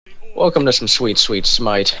Welcome to some sweet, sweet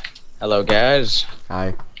Smite. Hello, guys.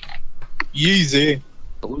 Hi. Yeezy.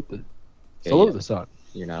 Salute the, Yeah, salute the sun.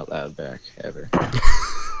 You're not loud back, ever.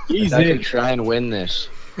 Yeezy. I can try and win this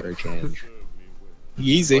for a change.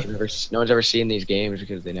 Yeezy. No one's ever seen these games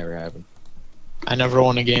because they never happen. I never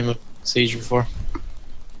won a game of Siege before.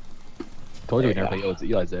 Told you we There never you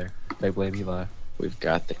think Eli's there. They blame Eli. We've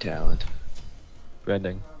got the talent.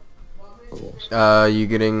 Bending. You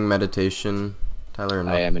getting meditation, Tyler, or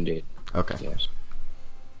not? I am indeed. Okay. Yes.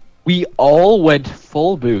 We all went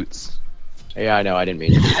full boots. Yeah, I know. I didn't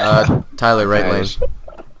mean to. Tyler, right lane. Guys.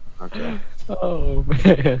 Okay. Oh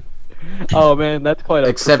man. Oh man, that's quite a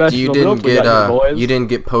Except you professional didn't build we get got here, boys. you didn't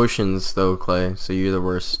get potions though, Clay. So you're the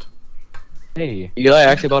worst. Hey, Eli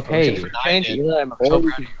actually bought Hey. potions for a change. Eli, I'm or so you proud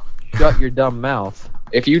of can you. shut your dumb mouth.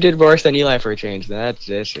 If you did worse than Eli for a change, then that's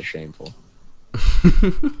just shameful.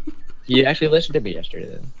 He actually listened to me yesterday.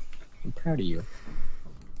 Then. I'm proud of you.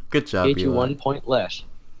 Good job, Gave you Eli. 1 point less.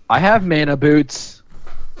 I have mana boots.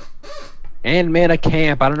 And mana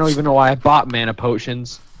camp. I don't even know why I bought mana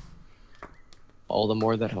potions. All the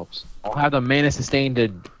more that helps. I'll have the mana sustain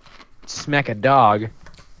to smack a dog.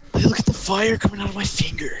 Hey, look at the fire coming out of my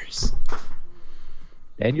fingers.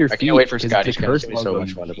 And your I feet. can't wait for 'cause Scotty's it's a gonna curse be so logo,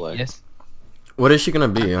 much fun to play. Yes. What is she gonna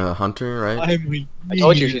be? A hunter, right? I'm weak. I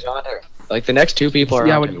told you she's on her. Like the next two people are See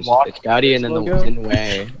how on when her. you walk It's Scotty and then the logo?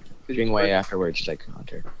 Jingwei afterwards. She's like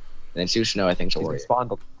Hunter. And then Zeus Snow I think's a She's warrior. gonna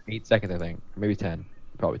spawn in 8 seconds, I think. Maybe 10.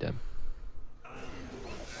 Probably 10.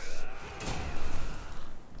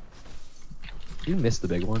 You missed the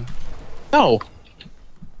big one. No.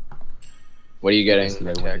 What are you Yes, getting?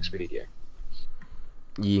 I Attack win. speed here.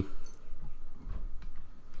 Yee.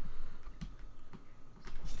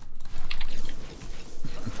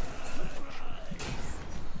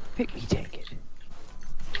 Pick me, take it.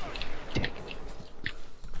 Take it.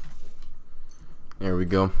 There we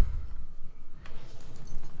go.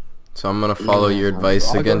 So I'm gonna follow your advice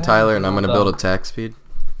I'll go again, ahead Tyler, and and I'm build gonna build up. attack speed,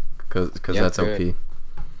 cause Yeah, that's good. OP.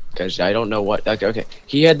 Because I don't know what. Okay,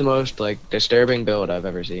 he had the most like disturbing build I've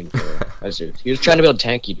ever seen for a Zeus. He was trying to build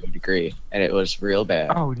tanky to a degree, and it was real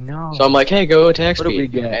bad. Oh no. So I'm like, hey, go attack What do we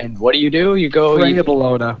speed. get? And what do? You go. Bring You, a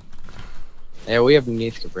Bologna. yeah, we have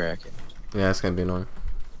Neath bracket. Yeah, it's gonna be annoying.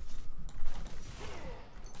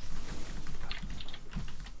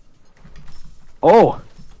 Oh!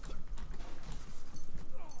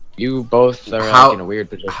 You both are How- like, in a weird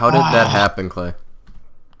position. How did that happen, Clay?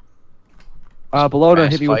 Bologna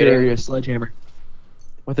Mass hit me with fighting. her sledgehammer.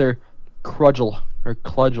 With her crudgel. Or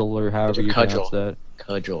cludgel, or however you cudgel. pronounce that.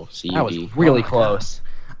 Cudgel. That was CUD. really close.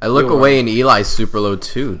 I look You away and Eli's super low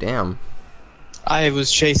too. Damn. I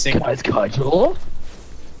was chasing. Guys, cudgel?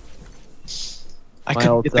 I My couldn't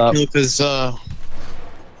ult's get the up. kill because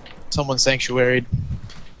someone sanctuaried.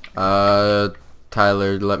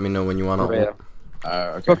 Tyler, let me know when you wanna. Yeah.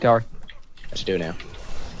 Okay. Hook tower. Let's do it now.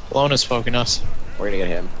 Lona's poking us. We're gonna get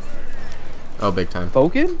him. Oh, big time.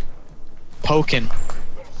 Pokin? Poking.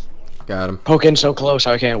 Got him. Poking so close,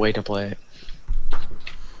 I can't wait to play it.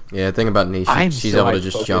 Yeah, the thing about Niche, I'm she's so able to hyped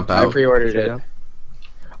just for jump Pokken. I out. pre-ordered it.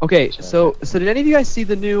 Okay, so did any of you guys see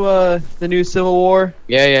the new Civil War?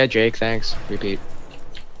 Yeah, Jake, thanks. Repeat.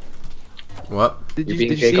 What? Did You're you, being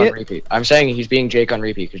did you Jake see on it? repeat. I'm saying he's being Jake on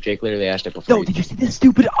repeat because Jake literally asked it before. No, did you see the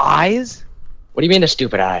stupid eyes? What do you mean the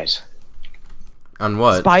stupid eyes? On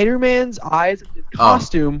what? Spider-Man's eyes, his Oh.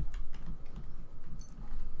 costume.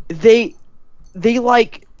 They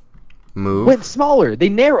like Move? went smaller. They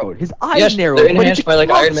narrowed. His eyes Yes, narrowed. they're but it's enhanced a by like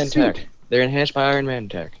cloth Iron Man suit. tech. They're enhanced by Iron Man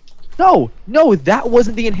tech. No, that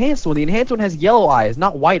wasn't the enhanced one. The enhanced one has yellow eyes,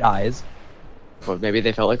 not white eyes. But maybe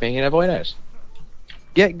they felt like making it have white eyes.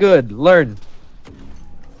 Get good. Learn. I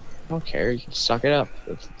don't care. You can suck it up.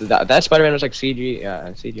 That Spider-Man was like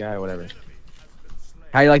CGI or whatever.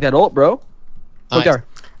 How you like that ult, bro? Nice. Hook tower.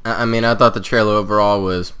 I mean, I thought the trailer overall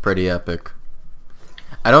was pretty epic.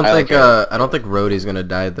 I don't I think like it. I don't think Rhodey's gonna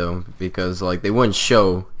die though, because like they wouldn't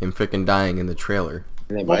show him freaking dying in the trailer.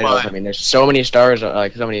 And they Well, might have. I mean, there's so many stars,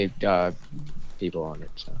 like so many people on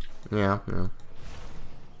it. So Yeah, yeah.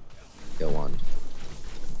 go on.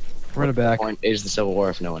 Run it back. Point is the Civil War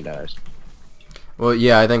if no one dies. Well,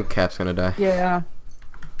 yeah, I think Cap's gonna die. Yeah.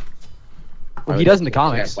 Well, he does in the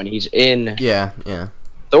comics. When he's in, Yeah, yeah.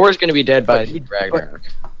 Thor's gonna be dead by But he- Ragnarok.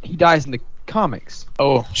 He dies in the comics.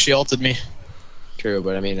 Oh, she ulted me. True,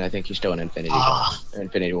 but I mean, I think he's still in Infinity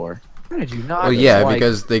War. How did you not? Oh yeah, like-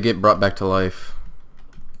 because they get brought back to life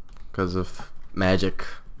because of magic.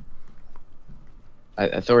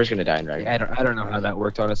 Thor's gonna die in Ragnarok. I don't know how that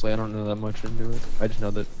worked, honestly. I don't know that much into it. I just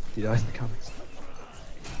know that he dies in the comics.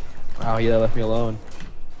 Wow, yeah, left me alone.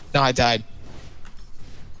 No, I died.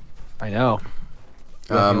 I know.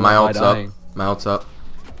 My ult's up. My ult's up.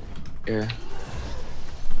 Yeah.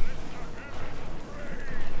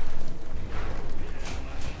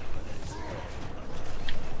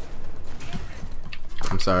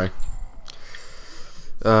 I'm sorry.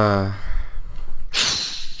 Got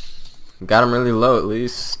him really low at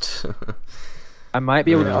least. I might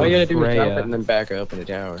be able to. All you gotta do is Freya. jump it and then back up in the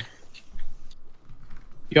tower.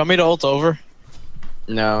 You want me to ult over?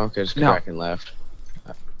 No, because No. Kraken left.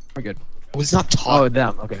 We're good. I was not Oh, talking.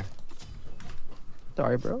 them. Okay.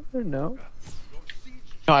 Sorry, bro. No.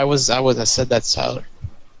 No, I said that's Tyler.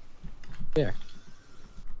 Yeah.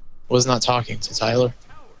 Was not talking to Tyler.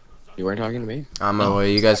 You weren't talking to me? I'm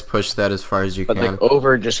away. You guys push that as far as you But can. like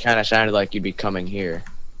over just kind of sounded like you'd be coming here.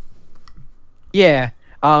 Yeah.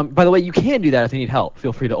 By the way, you can do that if you need help.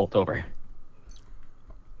 Feel free to ult over.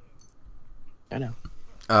 I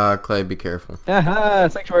know. Clay, be careful. Haha,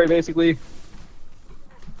 sanctuary basically.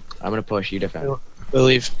 I'm gonna push you defend.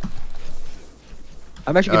 Believe.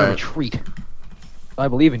 I'm actually gonna Alright. retreat. I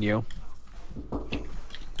believe in you. But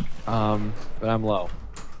I'm low.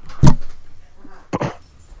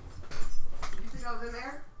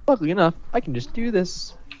 Luckily enough, I can just do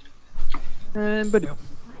this. And Badoo.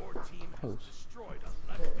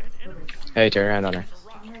 Hey, turn around on her.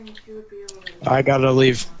 I gotta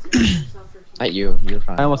leave. Not you. You're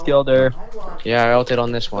fine. I almost killed her. Yeah, I ulted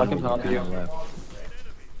on this one. Let him help you.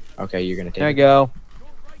 Okay, you're gonna take There you it. go.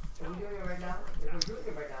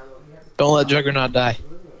 Don't let Juggernaut die.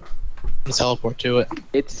 Let's teleport to it.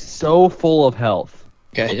 It's so full of health.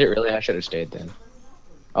 Is Okay. it really? I should have stayed then.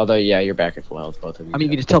 Although, yeah, you're back at full health, both of you. I mean,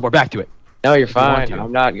 you can just teleport back to it. no, you're if you want fine. to.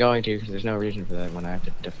 I'm not going to, because there's no reason for that when I have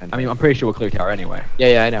to defend. I mean, I'm pretty sure we'll clear tower anyway.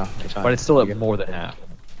 yeah, I know. It's fine. But it's still You're at good. more than half.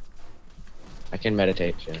 I can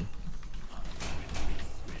meditate soon.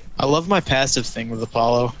 I love my passive thing with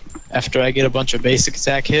Apollo. After I get a bunch of basic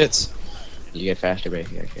attack hits, You get faster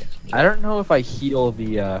basic, I guess. I don't know if I heal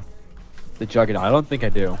the Juggernaut. I don't think I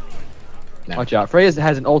do. No. Watch out. Freya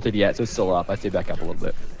hasn't ulted yet, so it's still up. I'd say back up a little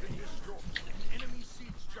bit.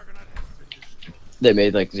 They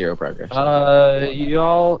made like 0 progress.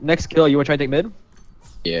 Y'all, next kill, you wanna try and take mid?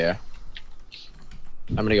 Yeah.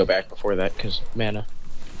 I'm gonna go back before that, because mana.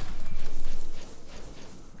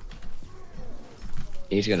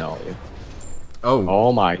 He's gonna ult you. Oh,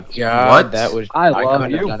 Oh my god. What? That was. I love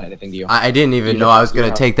couldn't you. have done anything to you. I didn't even You know don't- I was gonna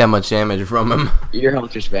you don't- take that much damage from him. Your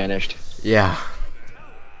health just vanished. Yeah.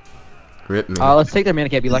 Rip me. Let's take their mana,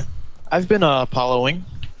 can't be like. I've been Apolloing.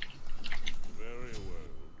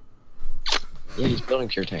 Yeah, he's building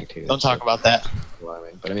pure tank too. Don't talk about that.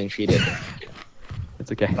 But I mean, she did.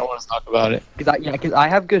 It's okay. I don't want to talk about it. Cause I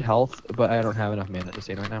have good health, but I don't have enough mana to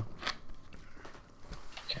save right now.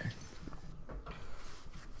 Okay.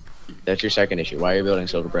 That's your second issue. Why are you building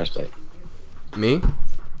silver breastplate? Me?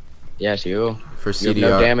 Yes, you. For You have CDR.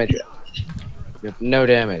 no damage. You have no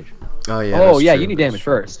damage. Oh yeah. Oh that's yeah, true. you need damage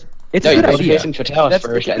first. It's No, a you good build idea. Patient Fatalis That's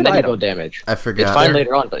first, a and good then you item. build damage. I It's forgot. fine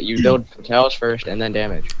later on, but you build Fatalis first and then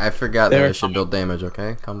damage. I forgot that There. I should build damage.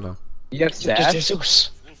 Okay, calm down. You have Just Sash?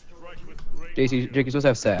 Zeus. JC, Jake, you're supposed to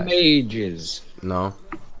have Sash. Mages. No,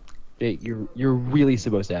 Jake, you're really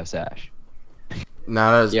supposed to have Sash.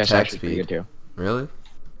 not as Yeah, attack Sash is pretty good speed. too. Really?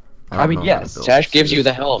 I don't mean, know how yes. to build. Sash gives you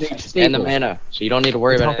the health It's and the staples. mana, so you don't need to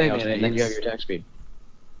worry It's about health anything and else. mana, And then you have it's- your attack speed.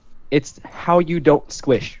 It's how you don't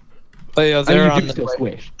squish. Oh yeah, I mean, they're you on do the still way.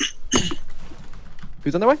 squish.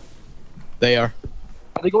 Who's on their way? They are.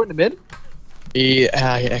 Are they going to mid?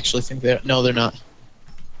 I actually think they're. No, they're not.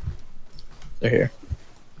 They're here.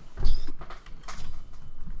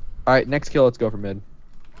 Alright, next kill, let's go for mid.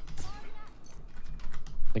 I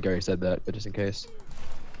think I already said that, but just in case.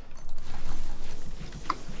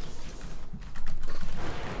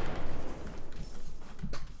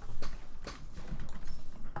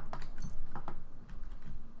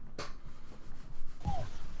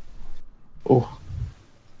 Oh,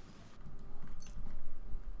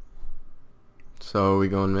 So we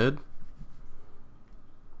going mid?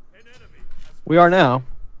 We are now,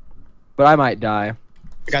 but I might die.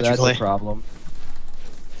 I got you, That's Clay. a problem.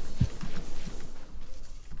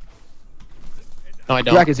 No, I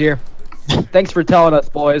Jack don't. is here. Thanks for telling us,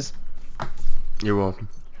 boys. You're welcome.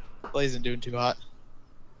 Clay isn't doing too hot.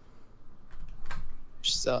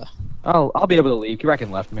 Just I'll be able to leave.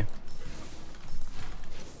 Kraken left me.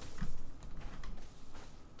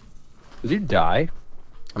 Did you die?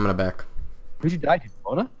 I'm gonna back. Did you die,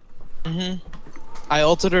 Mona? I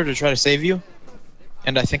ulted her to try to save you,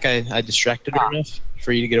 and I think I distracted her enough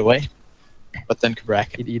for you to get away. But then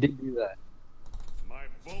Kabrak. You didn't do that.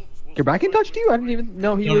 Kraken touched you? I didn't even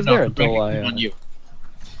know he No, was no, there until Kabrak I. on you.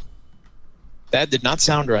 That did not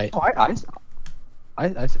sound right. Oh,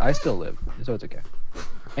 I still live, so it's okay.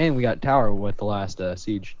 And we got tower with the last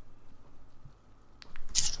siege.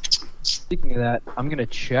 Speaking of that, I'm gonna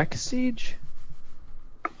check siege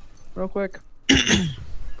real quick.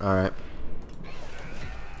 Alright.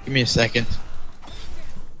 Give me a second.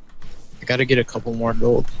 I gotta get a couple more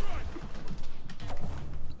gold.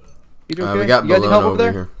 You doing okay? We got you guys need help Bologna over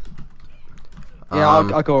there? here. Yeah,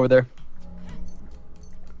 I'll go over there.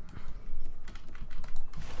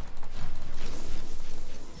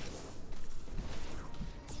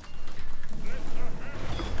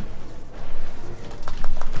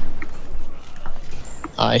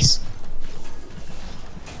 Nice.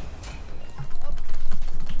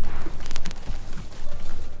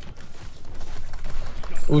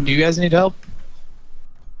 Ooh, do you guys need help?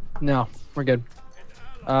 No, we're good.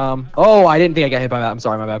 Oh, I didn't think I got hit by that. I'm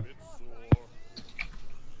sorry, my bad.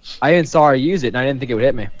 I even saw her use it, and I didn't think it would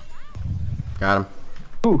hit me. Got him.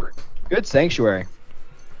 Ooh, good sanctuary.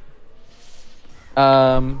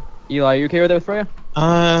 Eli, you okay with that, Freya?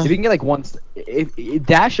 If you can get like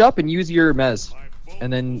dash up and use your mez,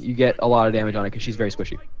 and then you get a lot of damage on it because she's very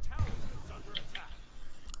squishy.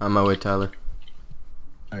 On my way, Tyler.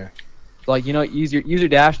 Okay. So, like, you know, use your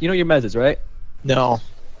dash. You know your mezes, right? No.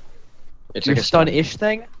 It's Your like a stun-ish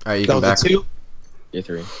thing. Alright, you come The back. 2? You're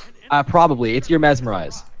 3. Probably. It's your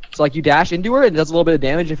mesmerize. So like you dash into her and it does a little bit of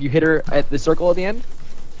damage if you hit her at the circle at the end,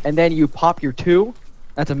 and then you pop your 2.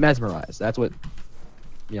 That's a mesmerize. That's what,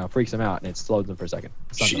 you know, freaks them out and it slows them for a second.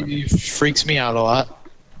 She freaks me out a lot.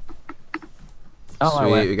 Oh,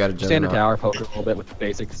 Sweet, we got a Stand her Juggernaut. tower, poke her a little bit with the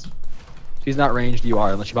basics. She's not ranged, you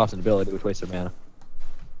are, unless she pops an ability, which wastes her mana.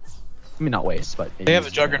 I mean, not waste, but... it They have a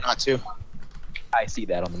uses mana. Juggernaut too. I see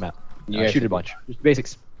that on the map. Yeah. Shoot a bunch. Just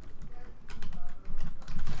basics.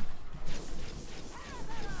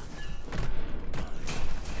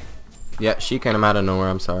 Yeah, she came out of nowhere,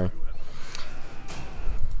 I'm sorry.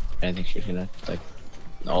 I didn't think she was gonna like.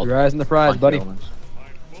 All Your eyes in the prize, buddy.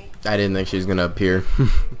 I didn't think she was gonna appear.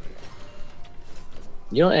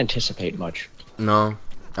 You don't anticipate much. No.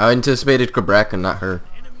 I anticipated Cabraca, not her.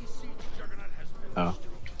 Oh.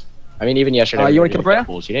 I mean, even yesterday. You we wanna were kill doing Freya?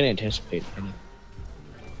 pools. You didn't anticipate anything.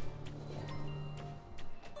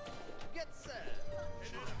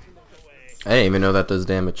 I didn't even know that does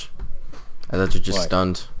damage. I thought you just What?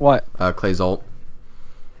 stunned. What? Clay's ult.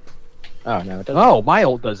 Oh no, it doesn't. Oh, my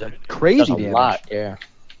ult does a It crazy does a damage. lot. Yeah.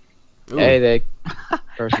 Ooh. Hey, they.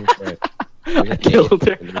 Person's right. I killed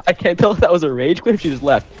her. I can't tell if that was a rage quit if she just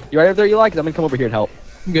left. You right up there, Eli? Because I'm gonna come over here and help.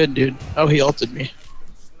 I'm good, dude. Oh, he ulted me.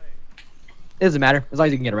 It doesn't matter, as long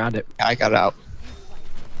as you can get around it. I got out.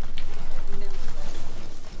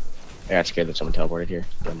 I got scared that someone teleported here.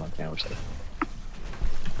 But I'm like, now we're safe.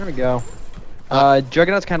 There we go.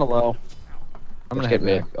 Juggernaut's kind of low. I'm Let's gonna get head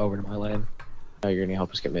mid. back over to my lane. Oh, you're gonna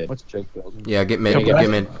help us get mid. What's Jake building? Yeah, get mid, Cabraca. get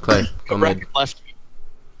mid. Clay, go mid. Cabraca left.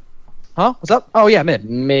 Huh? What's up? Oh yeah, mid.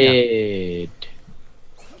 Mid.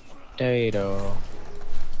 Potato.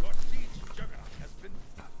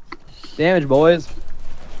 Damage, boys.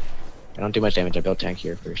 I don't do much damage. I built tank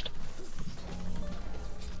here first.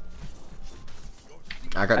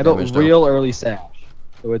 I got I built damage though. real early sash,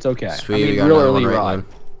 so it's okay. Sweet, I mean, we got real another early one right rod. lane.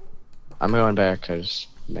 I'm going back because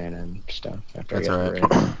mana and stuff. After That's I get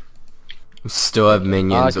alright. red. We still have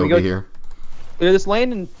minions can we over go- here. Clear this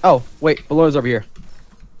lane and oh wait, Below's over here.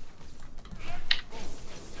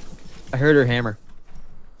 I heard her hammer.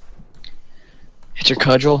 It's your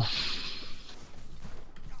cudgel.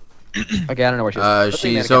 Okay, I don't know where she is. Let's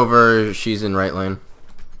bring She's Mannequin. over. She's in right lane.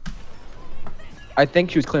 I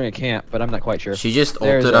think she was clearing a camp, but I'm not quite sure. She just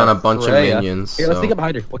There's ulted on a bunch Freya. of minions. Here, let's so- sneak up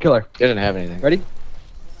behind her. We'll kill her. She doesn't have anything. Ready?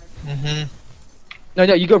 Mm-hmm. No,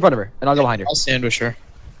 you go in front of her, and I'll go behind her. I'll sandwich her.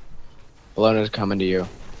 Bologna's coming to you.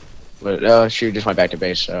 But she just went back to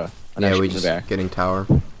base, so I know Yeah, she's we in just the back. getting tower.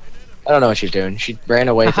 I don't know what she's doing. She ran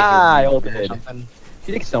away. thinking Haha, I we were ulted. something.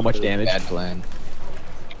 She takes so much damage. Bad plan.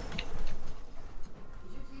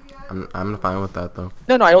 I'm fine with that though.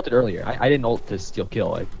 No, I ulted earlier. I didn't ult to steal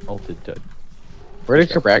kill. I ulted to. Where did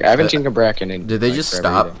Cabraca? I haven't seen Cabraca in. Did they like, just forever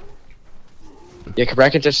stop? either. Yeah,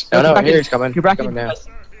 Cabraca just. Oh no, Cabraca- here he's coming. Cabraca Coming now. does-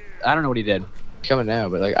 I don't know what he did. He's coming now,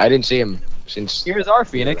 but like I didn't see him since. Here's our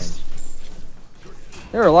Phoenix.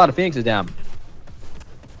 There are a lot of Phoenixes down.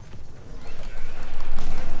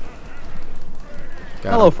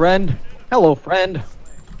 Got Hello, him. friend. Hello, friend.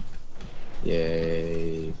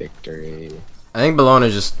 Yay, victory! I think Bologna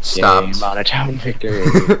just Yay, stopped. monotone victory.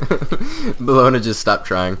 Bologna just stopped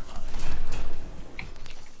trying.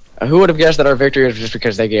 Who would have guessed that our victory was just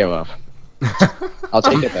because they gave up? I'll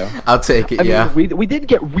take it though. I'll take it. I mean, Yeah. we did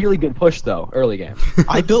get really good push though early game.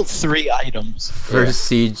 I built 3 items. First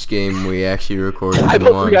siege game we actually recorded I and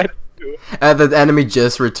built won. 3 items too. And the enemy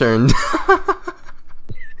just returned.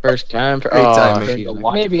 First time for Great timing.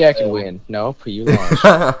 maybe I can win. Nope, you lost.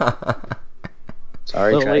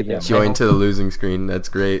 Sorry, Little try late again. there. Join to the losing screen. That's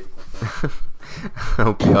great.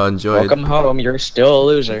 Hope y'all enjoyed. Welcome home. You're still a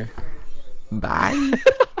loser. Bye.